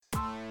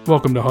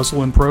Welcome to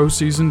Hustle and Pro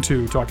Season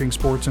 2, talking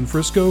sports in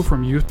Frisco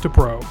from youth to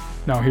pro.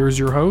 Now here's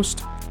your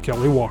host,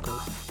 Kelly Walker.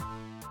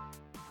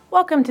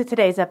 Welcome to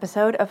today's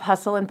episode of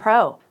Hustle and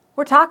Pro.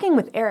 We're talking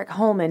with Eric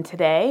Holman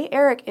today.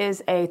 Eric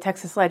is a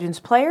Texas Legends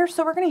player,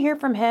 so we're going to hear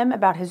from him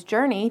about his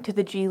journey to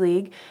the G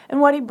League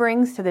and what he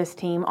brings to this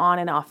team on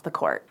and off the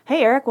court.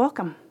 Hey, Eric,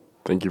 welcome.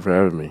 Thank you for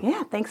having me.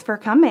 Yeah, thanks for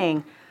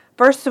coming.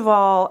 First of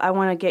all, I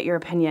want to get your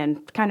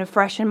opinion, kind of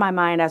fresh in my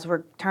mind as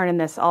we're turning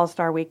this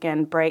All-Star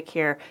Weekend break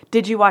here.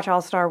 Did you watch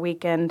All-Star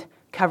Weekend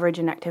coverage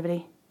and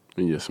activity?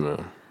 Yes,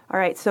 ma'am. All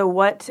right, so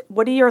what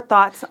are your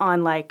thoughts on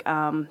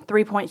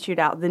three-point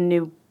shootout, the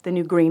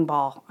new green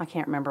ball? I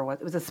can't remember what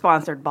it was, a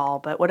sponsored ball,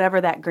 but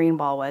whatever that green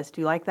ball was. Do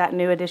you like that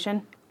new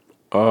addition?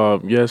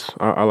 Yes,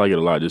 I like it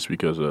a lot just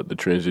because of the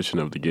transition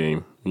of the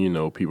game. You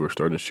know, people are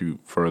starting to shoot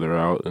further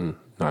out and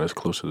not as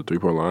close to the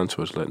three-point line,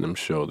 so it's letting them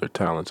show their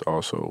talents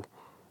also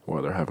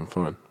while they're having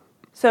fun.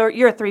 So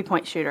you're a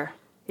three-point shooter,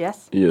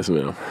 yes? Yes,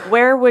 ma'am.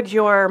 Where would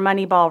your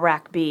money ball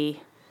rack be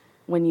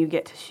when you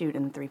get to shoot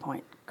in the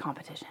three-point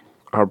competition?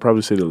 I would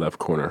probably say the left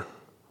corner.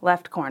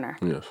 Left corner.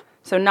 Yes.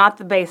 So not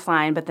the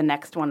baseline, but the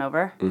next one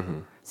over? Mm-hmm.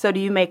 So do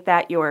you make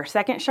that your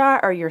second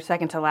shot or your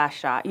second to last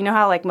shot? You know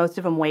how most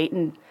of them wait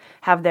and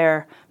have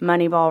their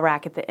money ball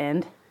rack at the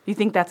end? Do you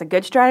think that's a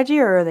good strategy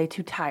or are they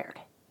too tired?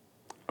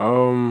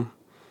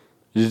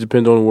 It just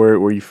depends on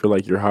where you feel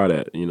like you're hot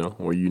at, you know,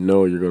 where you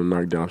know you're going to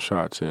knock down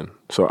shots in.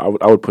 So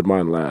I would put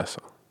mine last.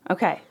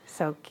 Okay,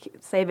 so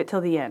save it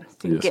till the end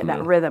to Yes, get that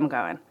ma'am. rhythm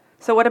going.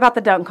 So what about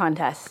the dunk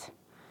contest?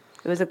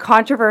 It was a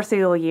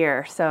controversial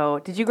year.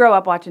 So did you grow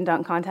up watching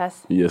dunk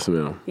contests? Yes,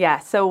 ma'am. Yeah,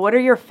 so what are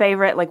your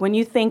favorite, when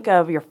you think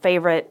of your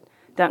favorite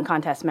dunk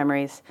contest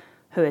memories,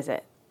 who is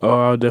it?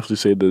 I'll definitely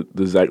say the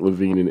Zach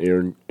LaVine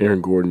and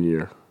Aaron Gordon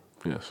year.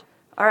 Yes.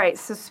 All right,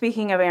 so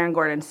speaking of Aaron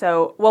Gordon,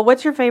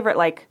 what's your favorite,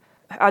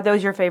 are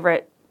those your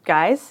favorite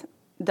guys,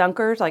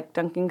 dunkers,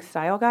 dunking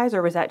style guys,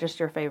 or was that just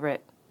your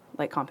favorite,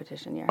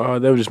 competition year?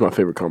 That was just my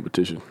favorite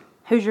competition.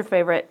 Who's your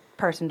favorite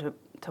person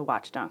to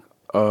watch dunk?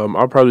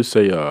 I'll probably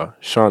say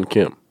Sean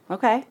Kemp.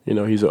 Okay. You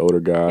know, he's an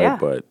older guy, Yeah.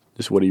 but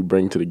just what he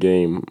bring to the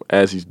game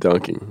as he's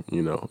dunking,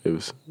 you know, it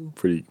was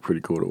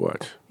pretty cool to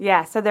watch.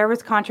 Yeah, so there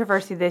was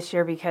controversy this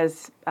year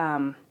because,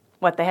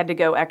 they had to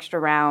go extra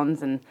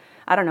rounds, and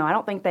I don't know, I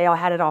don't think they all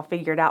had it all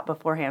figured out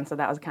beforehand, so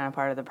that was kind of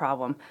part of the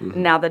problem.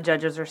 Mm-hmm. Now the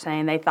judges are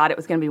saying they thought it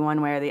was going to be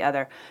one way or the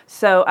other.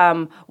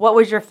 So what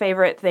was your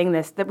favorite thing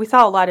that we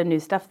saw a lot of new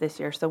stuff this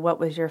year, so what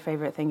was your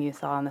favorite thing you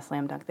saw in the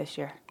slam dunk this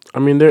year? I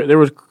mean, there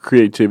was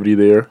creativity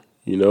there,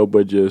 you know,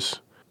 but just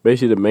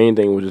basically the main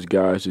thing was just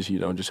guys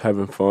just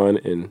having fun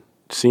and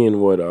seeing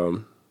what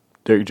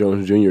Derrick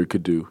Jones Jr.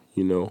 could do,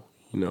 you know.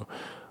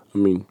 I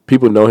mean,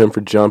 people know him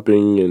for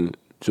jumping and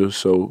just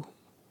so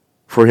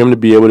for him to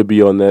be able to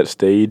be on that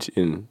stage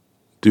and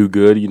do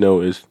good, you know,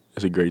 is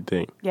a great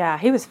thing. Yeah,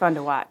 he was fun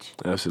to watch.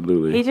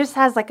 Absolutely. He just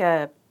has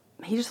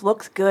he just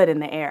looks good in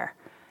the air.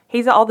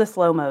 He's all the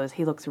slow-mos.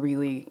 He looks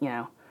really,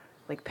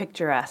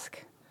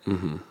 picturesque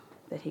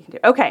that he can do.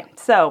 Okay,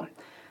 so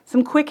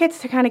some quick hits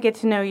to kind of get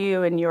to know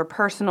you and your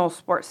personal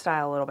sports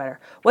style a little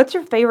better. What's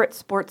your favorite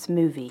sports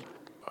movie?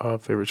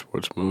 Favorite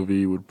sports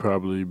movie would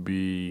probably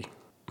be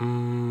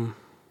Glory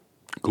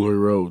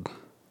Road.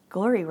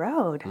 Glory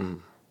Road.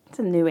 That's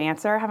a new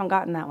answer. I haven't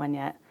gotten that one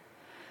yet.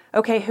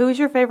 Okay, who's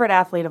your favorite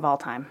athlete of all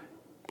time?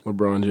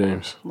 LeBron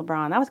James.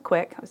 LeBron. That was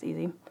quick. That was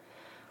easy.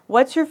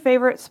 What's your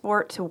favorite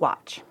sport to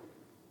watch?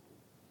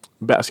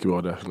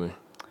 Basketball, definitely.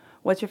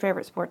 What's your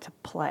favorite sport to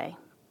play?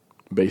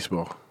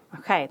 Baseball.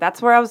 Okay,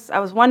 that's where I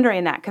was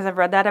wondering that because I've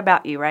read that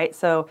about you, right?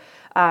 So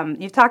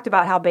you've talked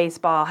about how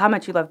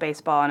much you love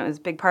baseball, and it was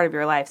a big part of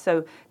your life.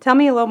 So tell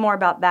me a little more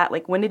about that.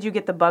 When did you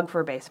get the bug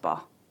for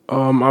baseball?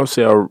 I would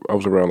say I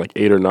was around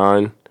 8 or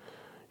 9.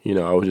 You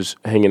know, I was just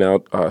hanging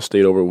out. I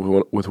stayed over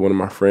with one of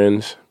my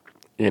friends,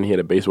 and he had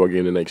a baseball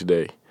game the next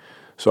day.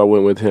 So I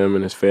went with him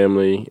and his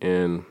family,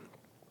 and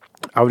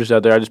I was just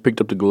out there. I just picked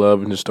up the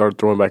glove and just started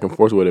throwing back and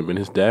forth with him. And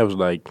his dad was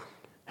like,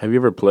 "Have you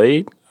ever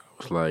played?"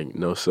 I was like,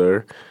 "No,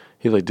 sir."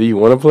 He's like, "Do you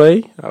want to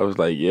play?" I was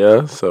like,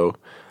 "Yeah." So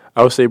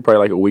I would say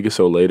probably a week or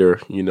so later,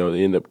 you know,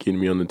 they ended up getting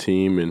me on the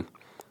team, and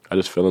I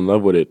just fell in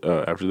love with it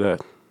after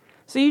that.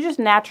 So you just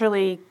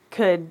naturally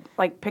could,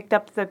 picked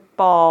up the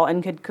ball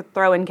and could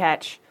throw and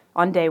catch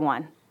on day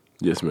one?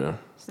 Yes, ma'am.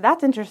 So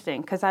that's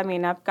interesting because,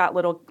 I've got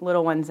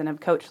little ones and have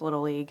coached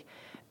Little League,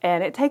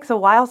 and it takes a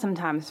while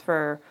sometimes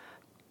for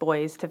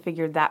boys to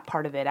figure that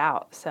part of it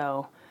out.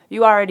 So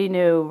you already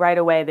knew right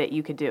away that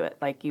you could do it,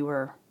 you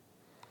were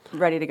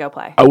ready to go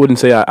play. I wouldn't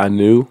say I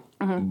knew,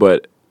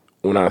 but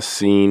when I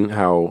seen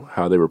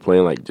how they were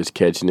playing, just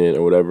catching it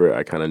or whatever,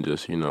 I kind of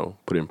just,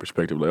 put it in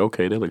perspective,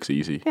 okay, that looks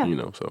easy,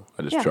 so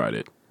I just tried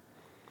it.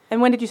 And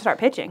when did you start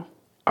pitching?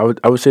 I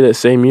would say that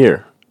same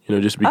year,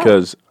 just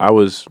because I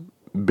was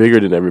bigger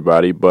than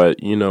everybody, but,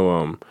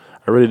 I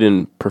really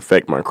didn't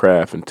perfect my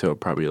craft until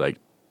probably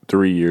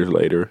 3 years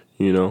later,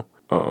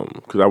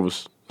 because I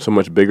was so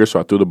much bigger, so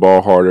I threw the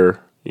ball harder,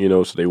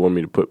 so they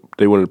wanted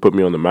to put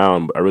me on the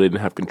mound, but I really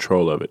didn't have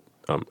control of it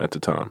at the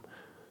time.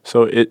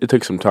 So it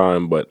took some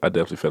time, but I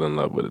definitely fell in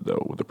love with it,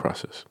 though, with the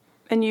process.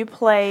 And you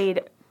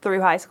played through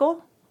high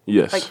school?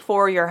 Yes. Like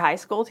for your high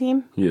school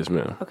team? Yes,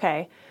 ma'am.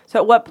 Okay. So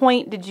at what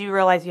point did you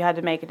realize you had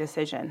to make a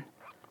decision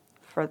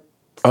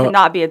to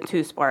not be a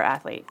two-sport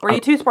athlete? Were you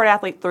a two-sport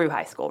athlete through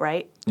high school,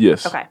 right?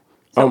 Yes. Okay.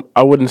 So,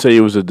 I wouldn't say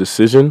it was a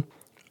decision.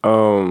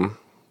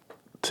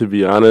 To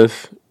be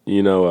honest,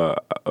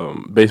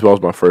 baseball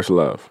was my first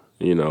love.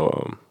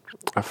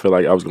 I feel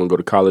like I was going to go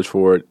to college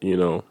for it,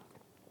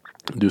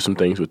 do some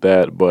things with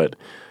that. But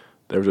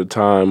there was a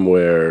time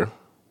where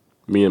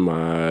me and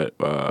my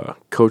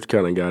coach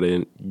kind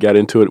of got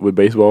into it with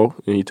baseball,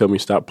 and he told me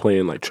stop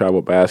playing like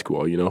travel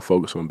basketball,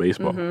 focus on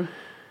baseball.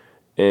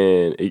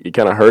 And it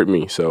kind of hurt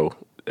me. So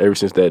ever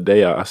since that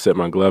day, I set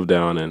my glove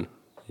down, and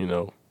he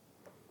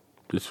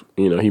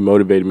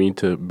motivated me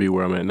to be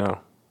where I'm at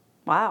now.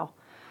 wow.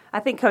 I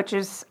think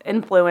coaches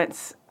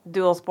influence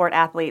dual sport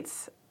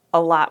athletes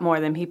a lot more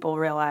than people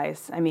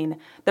realize. I mean,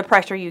 the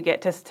pressure you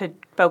get to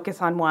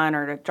focus on one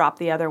or to drop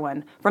the other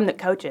one from the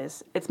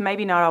coaches. It's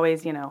maybe not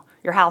always,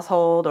 your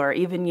household or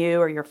even you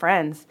or your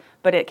friends,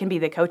 but it can be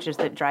the coaches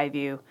that drive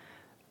you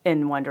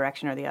in one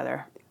direction or the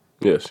other.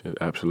 Yes,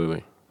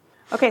 absolutely.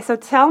 Okay, so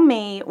tell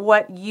me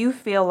what you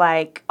feel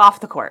like off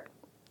the court.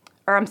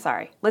 Or I'm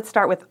sorry, let's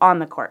start with on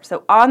the court.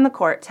 So on the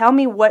court, tell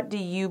me, what do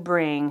you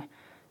bring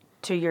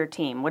to your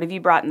team? What have you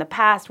brought in the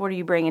past? What are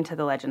you bringing to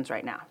the Legends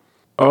right now?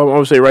 I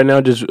would say right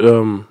now, just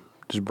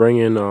bring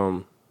in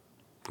a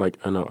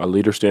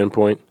leader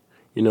standpoint.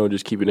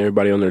 Just keeping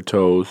everybody on their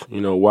toes.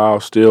 While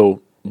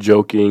still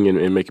joking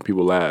and making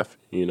people laugh.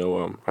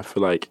 I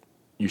feel like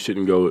you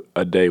shouldn't go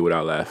a day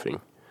without laughing.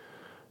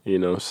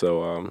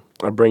 So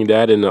I bring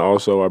that, and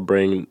also I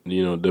bring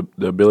the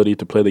ability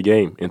to play the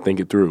game and think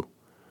it through.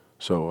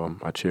 So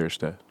I cherish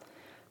that.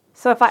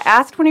 So if I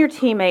asked one of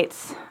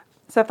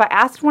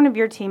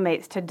your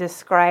teammates to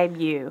describe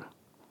you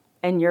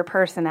and your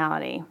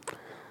personality,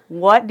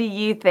 what do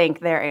you think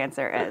their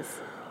answer is?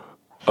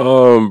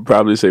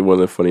 Probably say one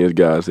of the funniest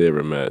guys they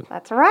ever met.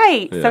 That's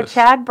right. Yes. So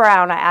Chad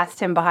Brown, I asked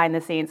him behind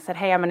the scenes, said,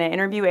 hey, I'm going to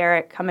interview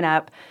Eric coming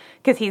up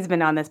because he's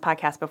been on this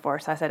podcast before.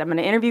 So I said, I'm going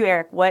to interview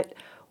Eric. What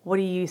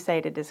do you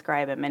say to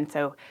describe him? And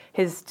so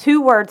his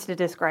 2 words to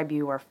describe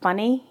you were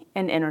funny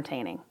and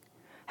entertaining.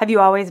 Have you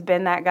always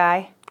been that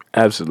guy?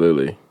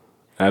 Absolutely.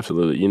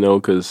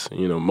 Because,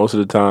 most of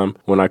the time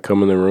when I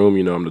come in the room,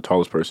 I'm the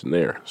tallest person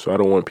there. So I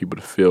don't want people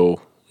to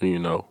feel,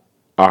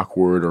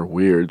 awkward or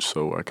weird.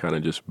 So I kind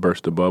of just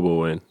burst the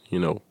bubble and,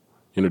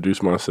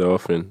 introduce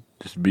myself and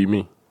just be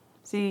me.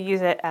 So you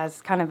use it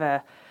as kind of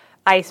a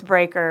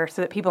icebreaker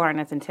so that people aren't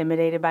as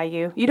intimidated by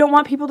you. You don't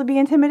want people to be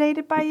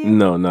intimidated by you?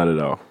 No, not at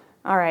all.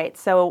 All right.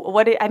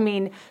 So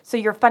so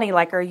you're funny.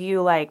 Like, are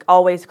you like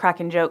always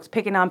cracking jokes,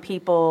 picking on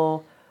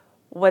people?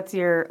 What's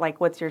your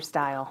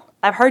style?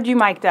 I've heard you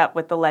mic'd up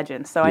with the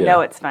Legends, so I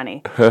know it's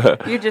funny.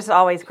 You're just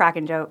always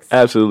cracking jokes.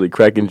 Absolutely,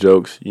 cracking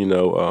jokes.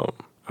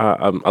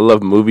 I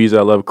love movies.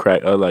 I love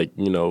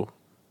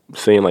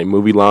saying like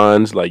movie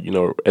lines,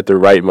 at the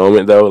right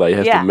moment though. Like, it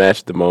has to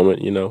match the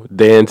moment.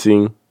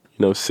 Dancing,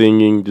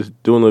 singing,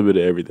 just doing a little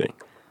bit of everything.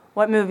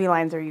 What movie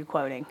lines are you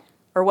quoting,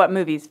 or what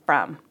movies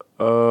from?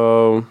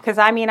 Because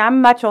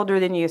I'm much older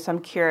than you, so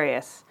I'm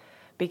curious.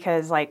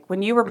 Because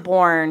when you were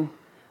born,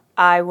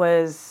 I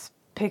was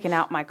picking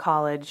out my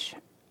college,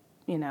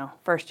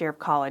 first year of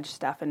college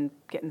stuff and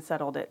getting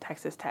settled at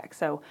Texas Tech.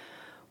 So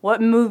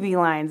what movie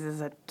lines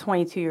is a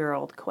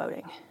 22-year-old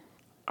quoting?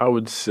 I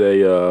would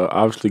say,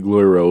 obviously,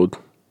 Glory Road,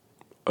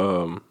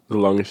 The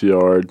Longest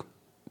Yard,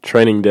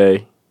 Training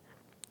Day,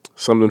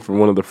 something from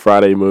one of the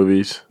Friday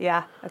movies.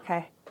 Yeah,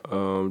 okay.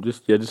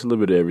 Just a little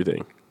bit of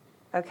everything.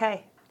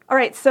 Okay. All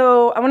right,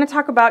 so I want to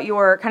talk about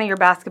your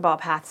basketball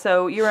path.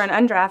 So you were an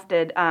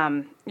undrafted,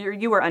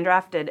 you were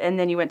undrafted, and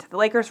then you went to the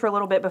Lakers for a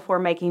little bit before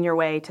making your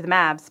way to the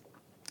Mavs.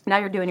 Now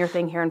you're doing your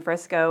thing here in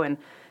Frisco and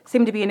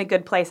seem to be in a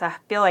good place. I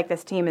feel like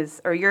this team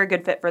you're a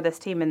good fit for this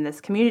team, and this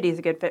community is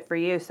a good fit for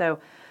you. So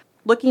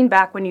looking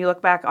back, when you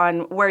look back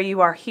on where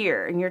you are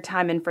here and your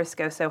time in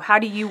Frisco, so how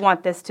do you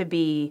want this to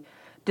be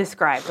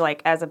described,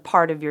 as a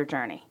part of your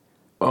journey?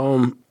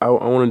 I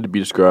wanted to be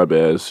described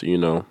as,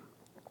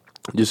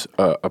 just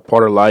a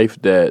part of life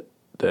that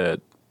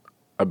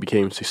I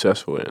became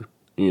successful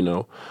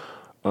in,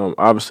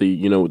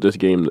 obviously, with this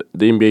game,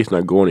 the NBA's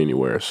not going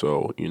anywhere.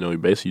 So,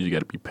 basically you got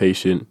to be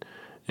patient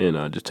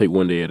and just take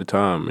one day at a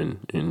time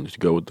and just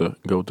go with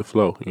the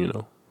flow,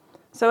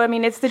 So,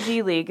 it's the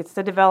G League. It's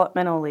the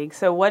developmental league.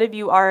 So what have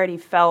you already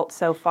felt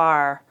so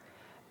far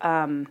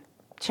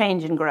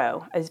change and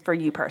grow as for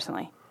you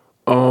personally?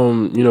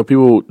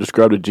 People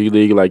describe the G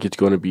League like it's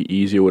going to be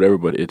easy or whatever,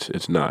 but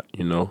it's not,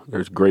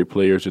 There's great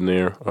players in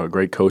there,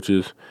 great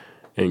coaches,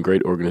 and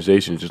great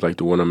organizations just like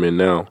the one I'm in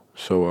now.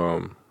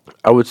 So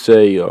I would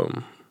say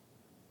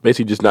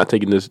basically just not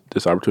taking this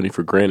opportunity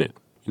for granted.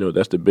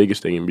 That's the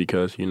biggest thing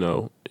because,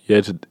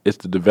 it's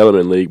the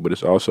development league, but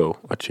it's also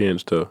a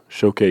chance to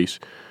showcase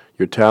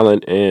your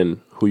talent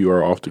and who you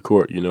are off the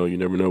court. You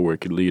never know where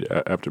it could lead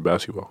after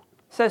basketball.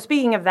 So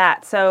speaking of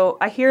that, so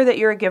I hear that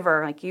you're a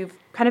giver. You've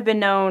kind of been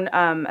known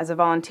as a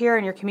volunteer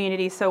in your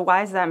community. So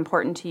why is that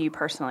important to you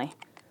personally?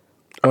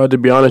 To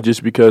be honest,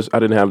 just because I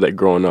didn't have that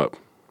growing up.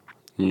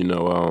 You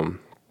know,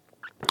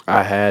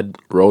 I had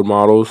role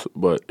models,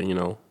 but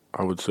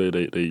I would say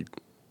they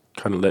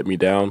kind of let me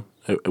down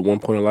at one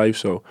point in life.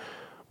 So,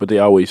 but they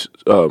always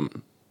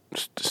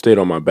stayed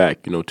on my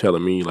back,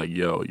 telling me like,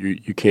 "Yo,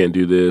 you can't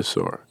do this,"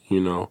 or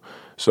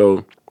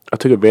So I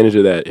took advantage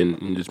of that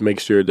and just make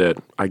sure that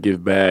I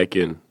give back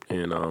and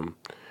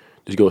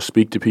just go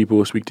speak to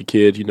people, speak to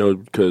kids,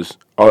 because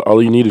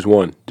all you need is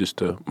one just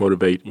to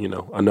motivate,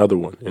 another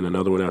one and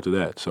another one after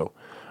that. So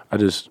I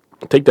just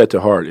take that to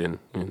heart and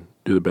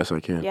do the best I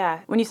can. Yeah.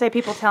 When you say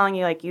people telling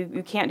you, like,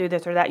 you can't do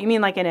this or that, you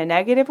mean like in a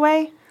negative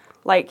way?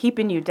 Like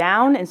keeping you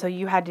down, and so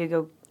you had to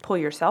go pull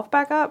yourself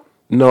back up?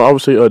 No, I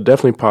would say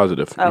definitely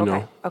positive, Oh,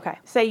 okay. Okay.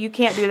 Say you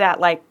can't do that,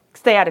 like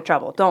stay out of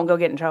trouble. Don't go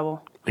get in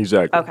trouble.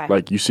 Exactly. Okay.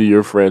 Like you see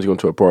your friends going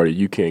to a party,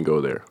 you can't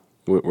go there.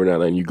 We're not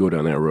letting you go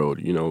down that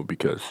road,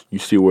 because you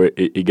see where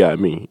it got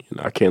me,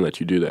 and I can't let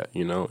you do that,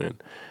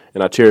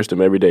 and I cherish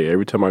them every day.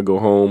 Every time I go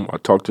home, I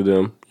talk to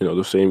them,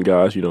 the same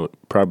guys,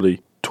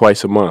 probably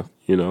twice a month,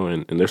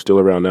 and they're still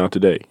around now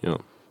today,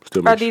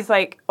 Still Are these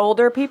like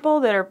older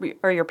people that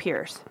are your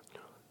peers?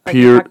 Like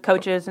Peer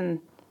coaches and...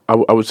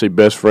 I would say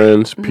best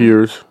friends,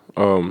 peers,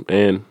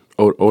 and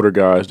older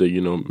guys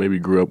that, maybe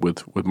grew up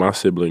with my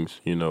siblings,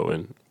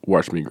 and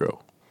watched me grow.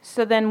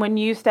 So then when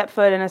you step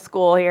foot in a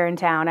school here in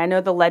town, I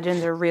know the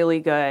legends are really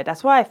good.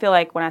 That's why I feel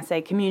like when I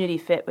say community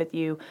fit with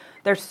you,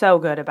 they're so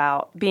good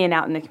about being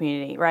out in the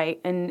community,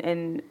 right?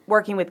 And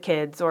working with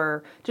kids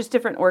or just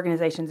different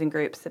organizations and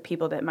groups, the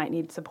people that might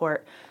need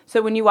support.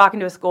 So when you walk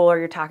into a school or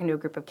you're talking to a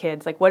group of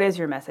kids, like what is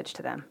your message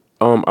to them?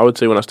 I would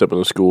say when I step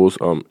into schools,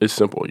 it's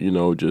simple,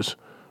 just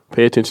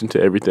pay attention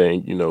to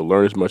everything,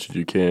 learn as much as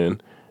you can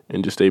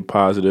and just stay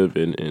positive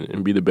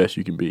and be the best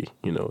you can be.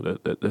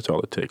 That's all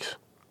it takes.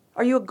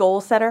 Are you a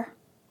goal setter?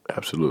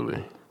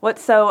 Absolutely.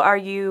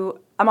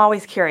 I'm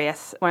always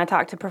curious when I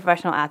talk to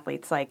professional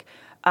athletes, like,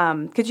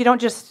 because you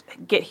don't just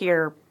get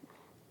here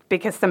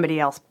because somebody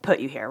else put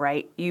you here,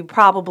 right? You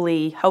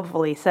probably,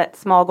 hopefully, set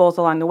small goals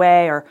along the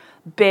way or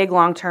big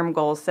long-term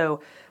goals. So,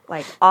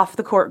 like,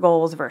 off-the-court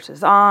goals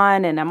versus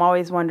on. And I'm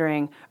always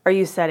wondering, are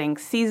you setting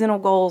seasonal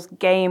goals,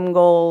 game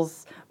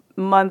goals,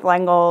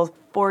 month-long goals,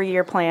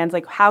 4-year plans?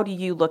 Like, how do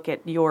you look at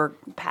your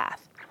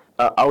path?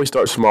 I always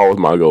start small with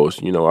my goals.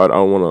 I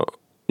don't want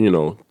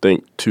to,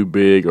 think too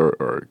big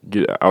or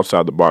get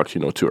outside the box,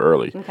 too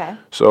early. Okay.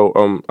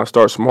 So I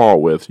start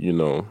small with,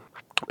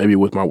 maybe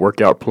with my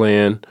workout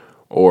plan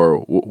or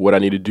what I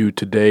need to do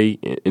today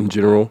in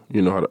general.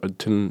 I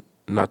tend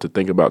not to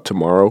think about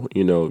tomorrow,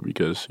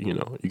 because, you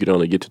can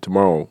only get to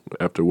tomorrow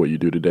after what you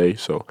do today.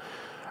 So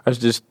I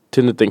just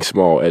tend to think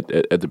small at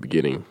the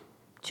beginning.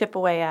 Chip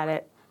away at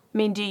it. I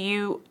mean, do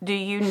you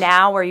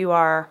now where you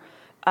are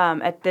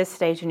at this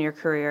stage in your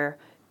career,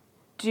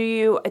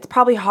 it's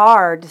probably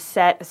hard to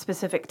set a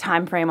specific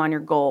time frame on your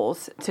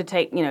goals to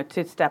take,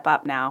 to step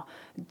up now.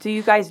 Do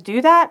you guys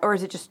do that, or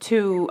is it just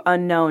too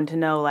unknown to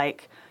know,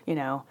 like,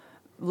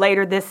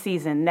 later this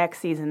season, next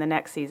season, the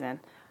next season?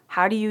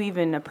 How do you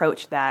even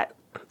approach that?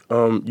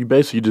 You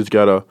basically just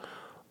gotta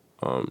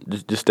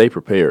just stay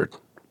prepared.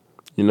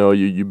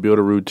 You build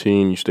a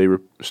routine, you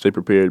stay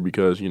prepared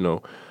because,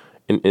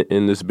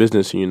 in this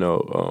business, you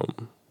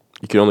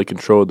can only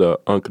control the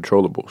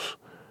uncontrollables.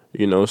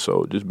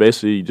 So just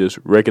basically just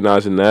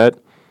recognizing that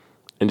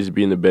and just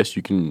being the best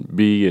you can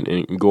be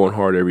and going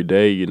hard every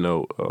day,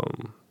 you'll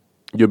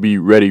be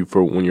ready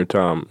for when your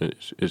time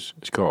is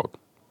called.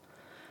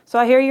 So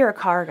I hear you're a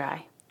car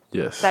guy.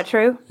 Yes. Is that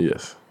true?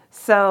 Yes.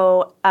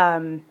 So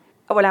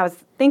when I was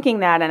thinking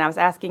that and I was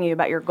asking you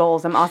about your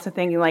goals, I'm also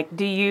thinking, like,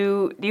 do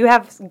you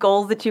have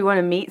goals that you want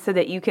to meet so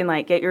that you can,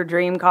 like, get your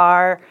dream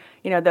car,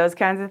 those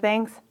kinds of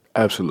things?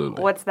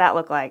 Absolutely. What's that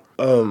look like?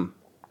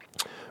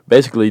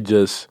 Basically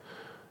just,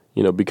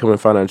 becoming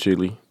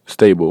financially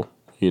stable,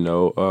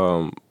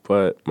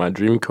 but my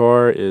dream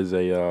car is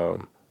I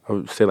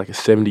would say like a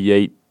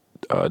 78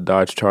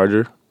 Dodge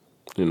Charger.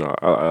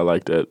 I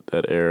like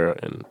that era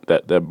and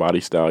that body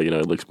style,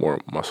 it looks more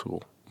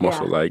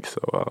muscle-like.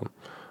 So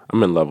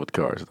I'm in love with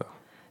cars, though.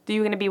 Do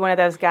you going to be one of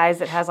those guys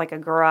that has like a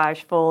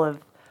garage full of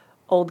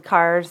old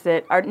cars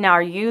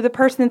are you the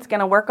person that's going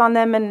to work on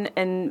them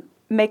and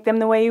make them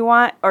the way you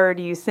want, or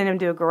do you send them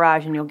to a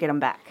garage and you'll get them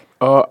back?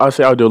 I'll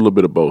say I'll do a little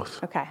bit of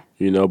both. Okay.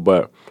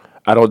 But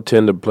I don't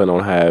tend to plan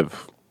on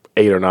have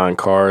 8 or 9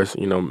 cars,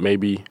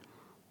 maybe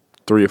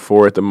 3 or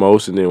 4 at the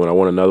most, and then when I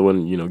want another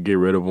one, get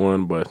rid of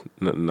one, but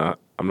I'm not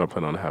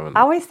planning on having.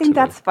 I always think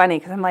that's funny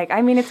because I'm like,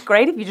 it's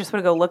great if you just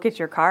want to go look at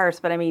your cars,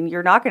 but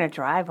you're not going to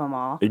drive them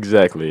all.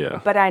 Exactly, yeah.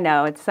 But I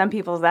know it's some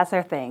people's, that's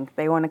their thing.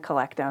 They want to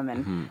collect them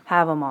and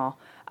have them all.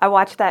 I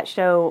watched that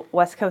show,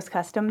 West Coast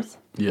Customs.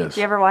 Yes.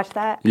 Did you ever watch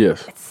that?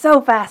 Yes. It's so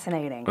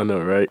fascinating. I know,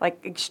 right?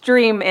 Like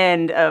extreme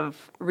end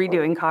of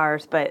redoing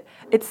cars, but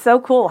it's so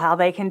cool how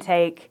they can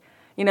take,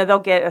 they'll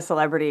get a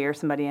celebrity or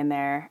somebody in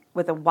there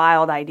with a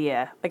wild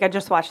idea. Like I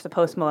just watched the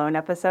Post Malone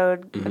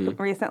episode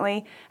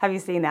recently. Have you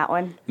seen that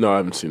one? No, I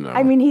haven't seen that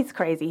one. He's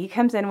crazy. He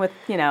comes in with,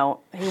 he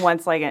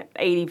wants like an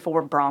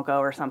 84 Bronco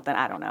or something,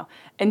 I don't know.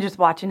 And just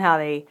watching how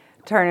they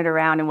turn it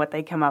around and what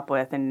they come up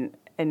with, and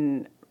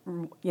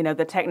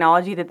the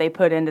technology that they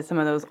put into some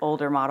of those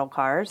older model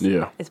cars.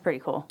 Is pretty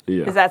cool.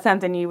 Yeah. Is that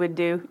something you would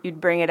do? You'd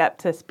bring it up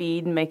to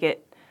speed and make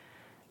it,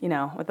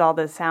 with all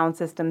the sound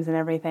systems and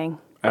everything?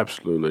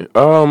 Absolutely.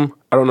 I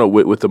don't know,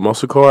 with the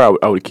muscle car,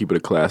 I would keep it a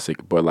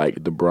classic, but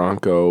like the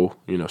Bronco,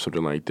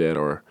 something like that,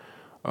 or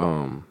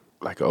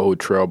like an old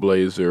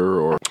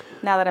Trailblazer, or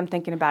now that I'm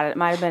thinking about it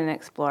might have been an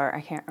Explorer.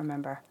 I can't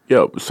remember.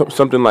 Yeah,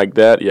 something like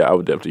that. Yeah, I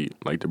would definitely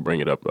like to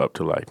bring it up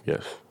to life.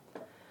 Yes.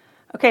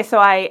 Okay, so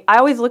I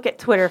always look at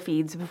Twitter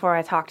feeds before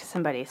I talk to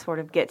somebody, sort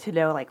of get to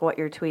know like what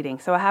you're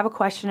tweeting. So I have a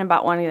question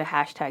about one of the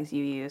hashtags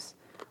you use,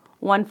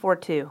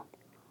 142.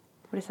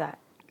 What is that?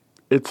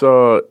 It's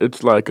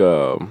like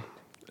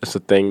it's a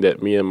thing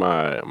that me and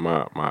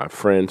my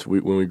friends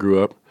when we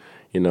grew up,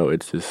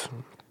 it's just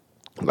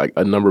like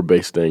a number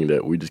based thing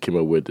that we just came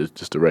up with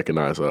just to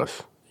recognize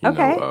us.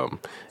 Okay. So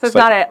it's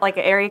not like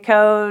an area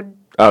code.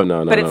 Oh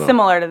no. But it's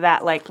similar to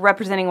that, like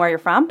representing where you're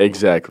from.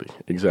 Exactly.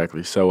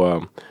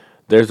 So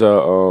there's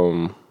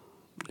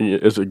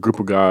it's a group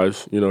of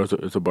guys.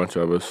 It's a bunch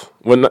of us.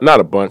 Well, not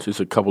a bunch. It's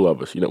a couple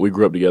of us. We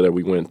grew up together.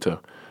 We went to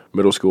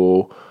middle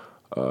school,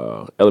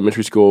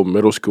 elementary school,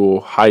 middle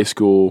school, high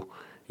school.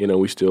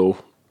 We still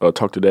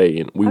talk today,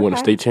 and we won a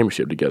state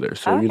championship together.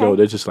 So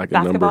there's just like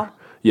basketball? A number.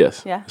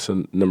 Yes. Yeah. It's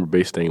a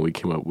number-based thing we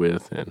came up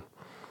with, and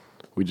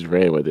we just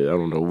ran with it. I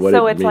don't know what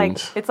so it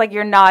means. So it's like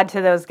your nod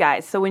to those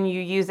guys. So when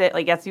you use it,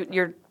 like yes,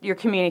 you're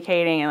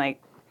communicating and like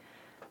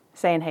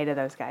saying hey to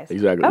those guys.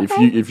 Exactly.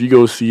 Okay. If you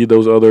go see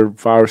those other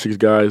 5 or 6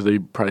 guys, they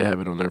probably have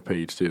it on their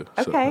page too.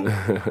 Okay.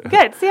 So.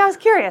 Good. See, I was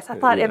curious. I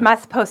thought, am I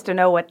supposed to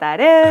know what that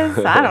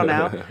is? I don't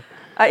know.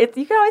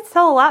 You can always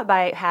tell a lot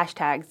by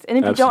hashtags, and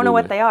if you don't know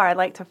what they are, I'd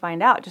like to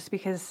find out. Just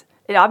because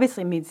it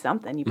obviously means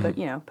something. You put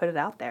put it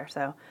out there.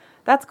 So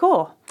that's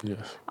cool.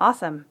 Yes.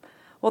 Awesome.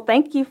 Well,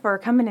 thank you for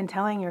coming and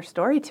telling your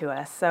story to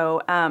us.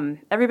 So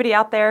everybody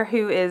out there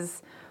who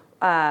is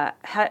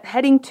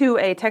heading to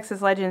a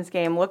Texas Legends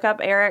game, look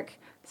up Eric.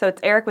 So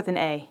it's Eric with an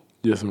A.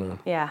 Yes, ma'am.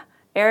 Yeah.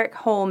 Eric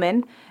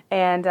Holman.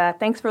 And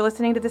thanks for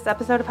listening to this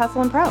episode of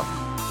Hustle and Pro.